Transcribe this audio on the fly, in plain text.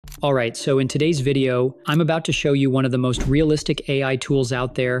Alright, so in today's video, I'm about to show you one of the most realistic AI tools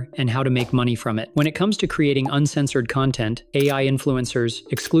out there and how to make money from it. When it comes to creating uncensored content, AI influencers,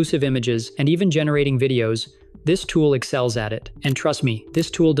 exclusive images, and even generating videos, this tool excels at it. And trust me, this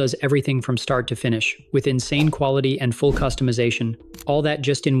tool does everything from start to finish, with insane quality and full customization. All that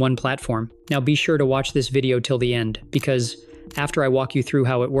just in one platform. Now be sure to watch this video till the end, because after I walk you through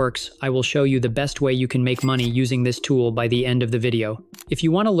how it works, I will show you the best way you can make money using this tool by the end of the video. If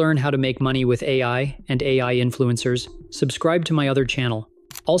you want to learn how to make money with AI and AI influencers, subscribe to my other channel.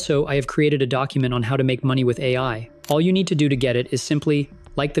 Also, I have created a document on how to make money with AI. All you need to do to get it is simply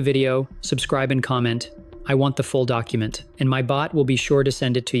like the video, subscribe and comment. I want the full document, and my bot will be sure to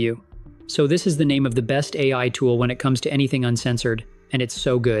send it to you. So this is the name of the best AI tool when it comes to anything uncensored, and it's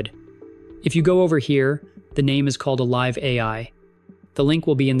so good. If you go over here, the name is called aliveai. The link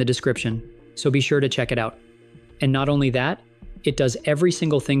will be in the description, so be sure to check it out. And not only that, it does every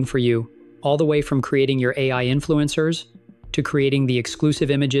single thing for you, all the way from creating your AI influencers to creating the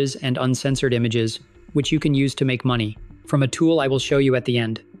exclusive images and uncensored images, which you can use to make money, from a tool I will show you at the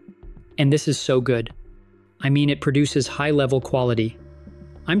end. And this is so good. I mean, it produces high-level quality.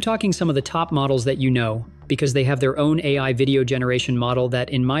 I'm talking some of the top models that you know, because they have their own AI video generation model that,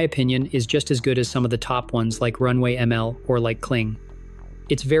 in my opinion, is just as good as some of the top ones like Runway ML or like Kling.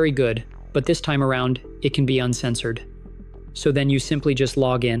 It's very good, but this time around, it can be uncensored. So then you simply just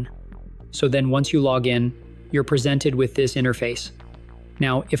log in. So then once you log in, you're presented with this interface.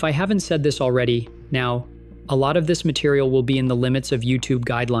 Now, if I haven't said this already, a lot of this material will be in the limits of YouTube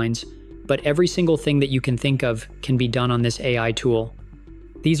guidelines, but every single thing that you can think of can be done on this AI tool.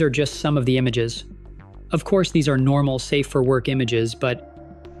 These are just some of the images. Of course, these are normal, safe for work images,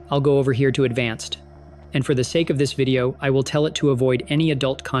 but I'll go over here to advanced. And for the sake of this video, I will tell it to avoid any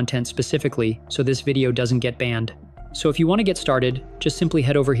adult content specifically, so this video doesn't get banned. So if you want to get started, just simply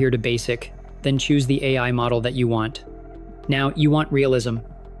head over here to basic, then choose the AI model that you want. Now, you want realism.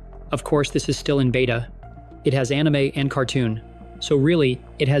 Of course, this is still in beta. It has anime and cartoon. So really,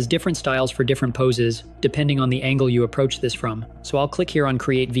 it has different styles for different poses, depending on the angle you approach this from. So I'll click here on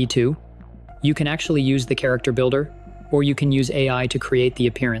Create V2. You can actually use the character builder, or you can use AI to create the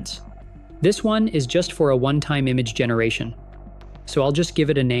appearance. This one is just for a one-time image generation. So I'll just give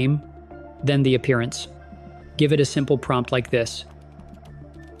it a name, then the appearance. Give it a simple prompt like this.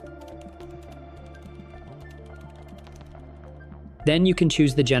 Then you can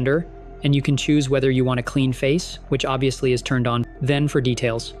choose the gender, and you can choose whether you want a clean face, which obviously is turned on. Then for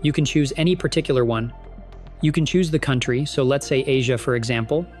details, you can choose any particular one. You can choose the country, so let's say Asia for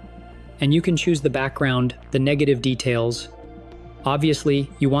example, and you can choose the background, the negative details. Obviously,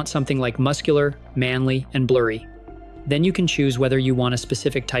 you want something like muscular, manly, and blurry. Then you can choose whether you want a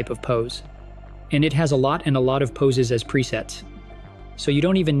specific type of pose. And it has a lot of poses as presets. So you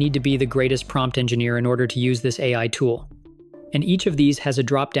don't even need to be the greatest prompt engineer in order to use this AI tool. And each of these has a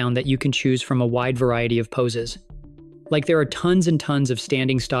drop-down that you can choose from a wide variety of poses. Like there are tons and tons of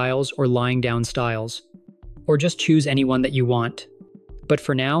standing styles or lying down styles. Or just choose any one that you want. But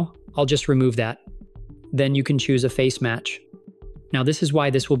for now, I'll just remove that. Then you can choose a face match. Now this is why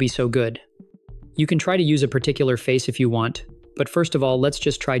this will be so good. You can try to use a particular face if you want, but first of all, let's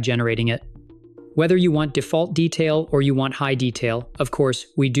just try generating it. Whether you want default detail or you want high detail, of course,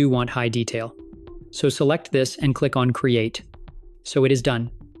 we do want high detail. So select this and click on Create. So it is done.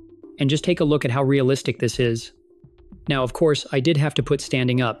 And just take a look at how realistic this is. Now, of course, I did have to put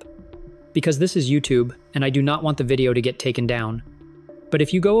standing up, because this is YouTube, and I do not want the video to get taken down. But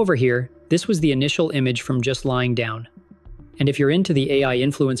if you go over here, this was the initial image from just lying down. And if you're into the AI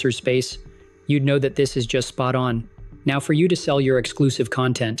influencer space, you'd know that this is just spot on. Now for you to sell your exclusive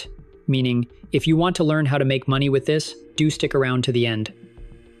content, meaning if you want to learn how to make money with this, do stick around to the end.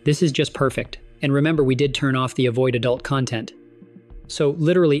 This is just perfect. And remember, we did turn off the avoid adult content. So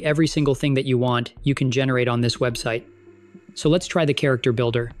literally every single thing that you want, you can generate on this website. So let's try the character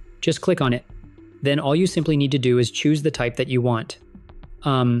builder. Just click on it. Then all you simply need to do is choose the type that you want.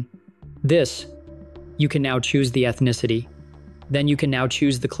 You can now choose the ethnicity. Then you can now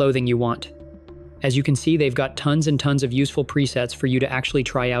choose the clothing you want. As you can see, they've got tons and tons of useful presets for you to actually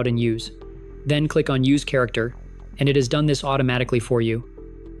try out and use. Then click on Use Character, and it has done this automatically for you.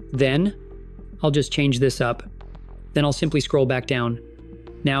 Then, I'll just change this up. Then I'll simply scroll back down.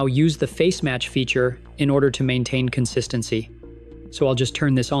 Now use the face match feature in order to maintain consistency. So I'll just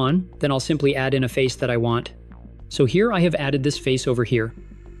turn this on, then I'll simply add in a face that I want. So here I have added this face over here.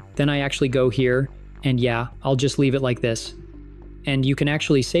 Then I actually go here, and yeah, I'll just leave it like this. And you can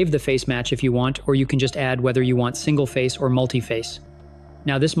actually save the face match if you want, or you can just add whether you want single face or multi-face.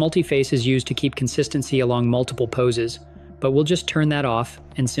 Now this multi-face is used to keep consistency along multiple poses, but we'll just turn that off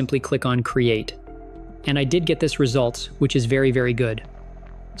and simply click on Create. And I did get this results, which is very, very good.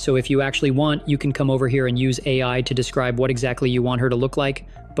 So if you actually want, you can come over here and use AI to describe what exactly you want her to look like,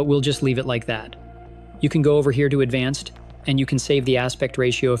 but we'll just leave it like that. You can go over here to Advanced, and you can save the aspect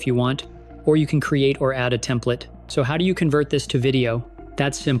ratio if you want, or you can create or add a template. So how do you convert this to video?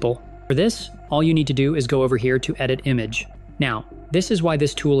 That's simple. For this, all you need to do is go over here to Edit Image. Now, this is why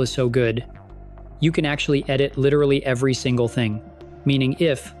this tool is so good. You can actually edit literally every single thing. Meaning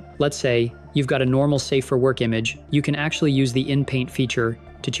if, let's say, you've got a normal safe for work image, you can actually use the in-paint feature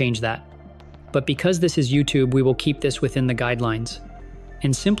to change that. But because this is YouTube, we will keep this within the guidelines.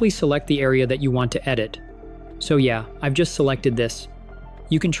 And simply select the area that you want to edit. So yeah, I've just selected this.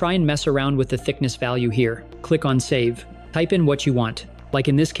 You can try and mess around with the thickness value here. Click on Save. Type in what you want. Like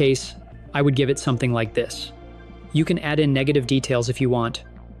in this case, I would give it something like this. You can add in negative details if you want.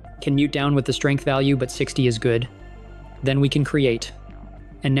 Can mute down with the strength value, but 60 is good. Then we can create.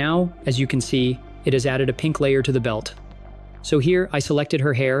 And now, as you can see, it has added a pink layer to the belt. So here, I selected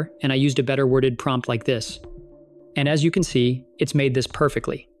her hair, and I used a better worded prompt like this. And as you can see, it's made this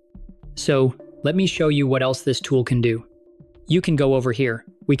perfectly. So, let me show you what else this tool can do. You can go over here.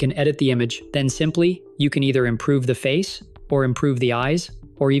 We can edit the image. Then simply, you can either improve the face, or improve the eyes,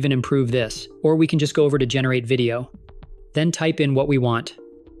 or even improve this. Or we can just go over to Generate Video. Then type in what we want.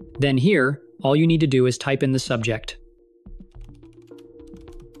 Then here, all you need to do is type in the subject.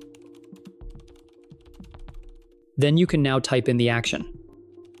 Then you can now type in the action.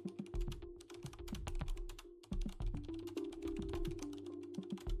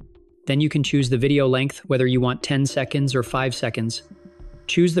 Then you can choose the video length, whether you want 10 seconds or 5 seconds.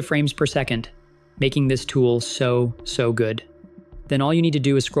 Choose the frames per second, making this tool so good. Then all you need to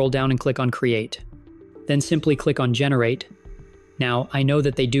do is scroll down and click on Create. Then simply click on Generate. Now, I know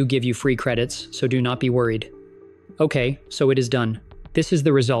that they do give you free credits, so do not be worried. Okay, so it is done. This is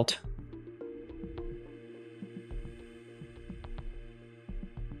the result.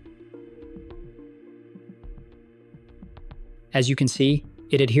 As you can see,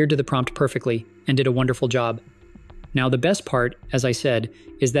 it adhered to the prompt perfectly and did a wonderful job. Now the best part, as I said,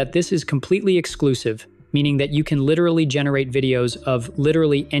 is that this is completely exclusive, meaning that you can literally generate videos of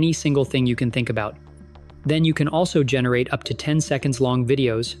literally any single thing you can think about. Then you can also generate up to 10 seconds long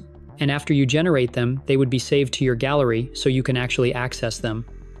videos, and after you generate them, they would be saved to your gallery so you can actually access them.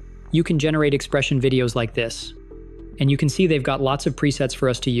 You can generate expression videos like this. And you can see they've got lots of presets for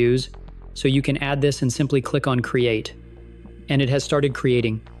us to use, so you can add this and simply click on Create. And it has started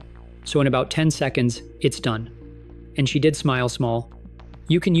creating. So in about 10 seconds, it's done. And she did smile small.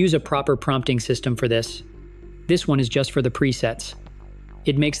 You can use a proper prompting system for this. This one is just for the presets.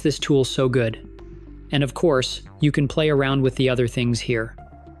 It makes this tool so good. And of course, you can play around with the other things here.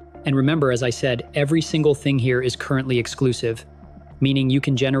 And remember, as I said, every single thing here is currently exclusive, meaning you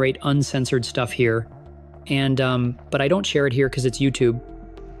can generate uncensored stuff here. And, but I don't share it here because it's YouTube.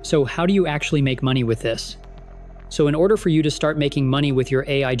 So how do you actually make money with this? So in order for you to start making money with your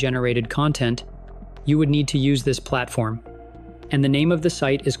AI-generated content, you would need to use this platform. And the name of the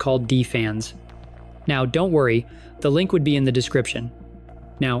site is called dFans. Now, don't worry, the link would be in the description.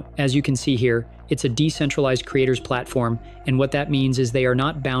 Now, as you can see here, it's a decentralized creators platform, and what that means is they are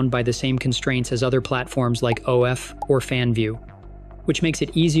not bound by the same constraints as other platforms like OF or FanView, which makes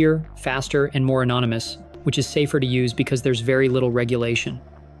it easier, faster, and more anonymous, which is safer to use because there's very little regulation.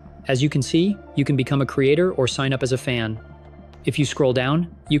 As you can see, you can become a creator or sign up as a fan. If you scroll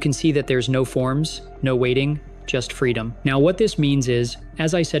down, you can see that there's no forms, no waiting, just freedom. Now what this means is,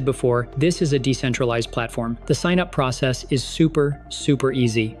 as I said before, this is a decentralized platform. The sign-up process is super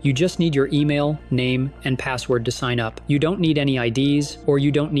easy. You just need your email, name, and password to sign up. You don't need any IDs, or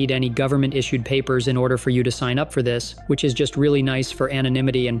you don't need any government-issued papers in order for you to sign up for this, which is just really nice for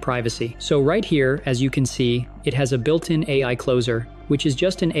anonymity and privacy. So right here, as you can see, it has a built-in AI closer, which is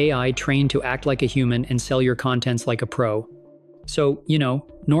just an AI trained to act like a human and sell your contents like a pro. So, you know,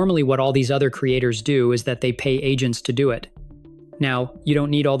 normally what all these other creators do is that they pay agents to do it. Now, you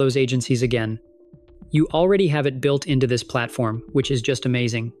don't need all those agencies again. You already have it built into this platform, which is just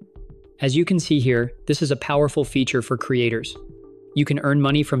amazing. As you can see here, this is a powerful feature for creators. You can earn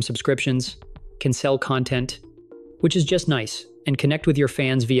money from subscriptions, can sell content, which is just nice, and connect with your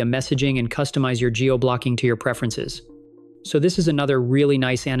fans via messaging and customize your geo-blocking to your preferences. So this is another really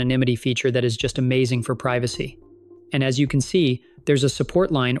nice anonymity feature that is just amazing for privacy. And as you can see, there's a support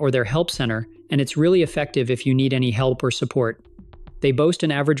line or their help center, and it's really effective if you need any help or support. They boast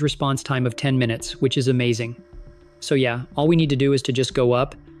an average response time of 10 minutes, which is amazing. So yeah, all we need to do is to just go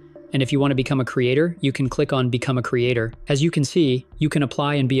up, And if you want to become a creator, you can click on Become a Creator. As you can see, you can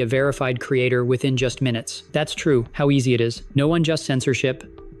apply and be a verified creator within just minutes. That's true, how easy it is. No unjust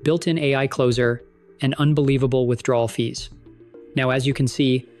censorship, built-in AI closer, and unbelievable withdrawal fees. Now, as you can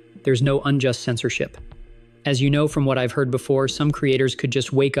see, there's no unjust censorship. As you know from what I've heard before, some creators could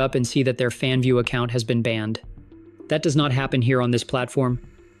just wake up and see that their FanView account has been banned. That does not happen here on this platform.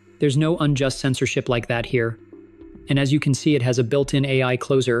 There's no unjust censorship like that here. And as you can see, it has a built-in AI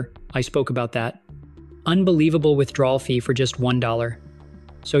closer. I spoke about that. Unbelievable withdrawal fee for just $1.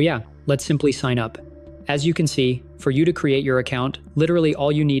 So yeah, let's simply sign up. As you can see, for you to create your account, literally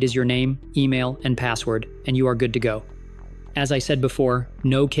all you need is your name, email, and password, and you are good to go. As I said before,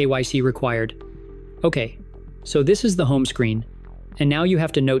 no KYC required. Okay, so this is the home screen. And now you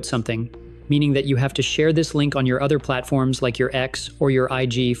have to note something, meaning that you have to share this link on your other platforms like your X or your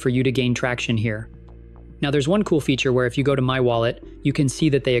IG for you to gain traction here. Now there's one cool feature where if you go to My Wallet, you can see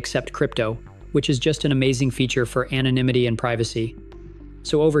that they accept crypto, which is just an amazing feature for anonymity and privacy.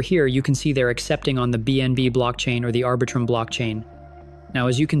 So over here, you can see they're accepting on the BNB blockchain or the Arbitrum blockchain. Now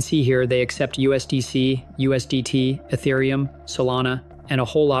as you can see here, they accept USDC, USDT, Ethereum, Solana, and a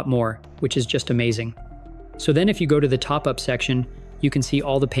whole lot more, which is just amazing. So then if you go to the top-up section, you can see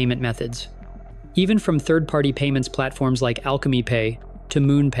all the payment methods. Even from third-party payments platforms like Alchemy Pay to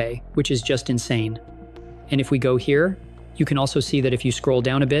MoonPay, which is just insane. And if we go here, you can also see that if you scroll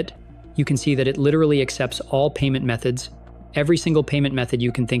down a bit, you can see that it literally accepts all payment methods, every single payment method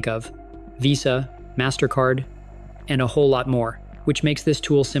you can think of, Visa, MasterCard, and a whole lot more, which makes this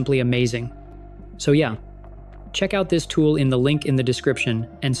tool simply amazing. So yeah, check out this tool in the link in the description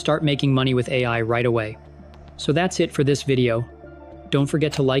and start making money with AI right away. So that's it for this video. Don't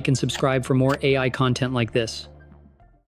forget to like and subscribe for more AI content like this.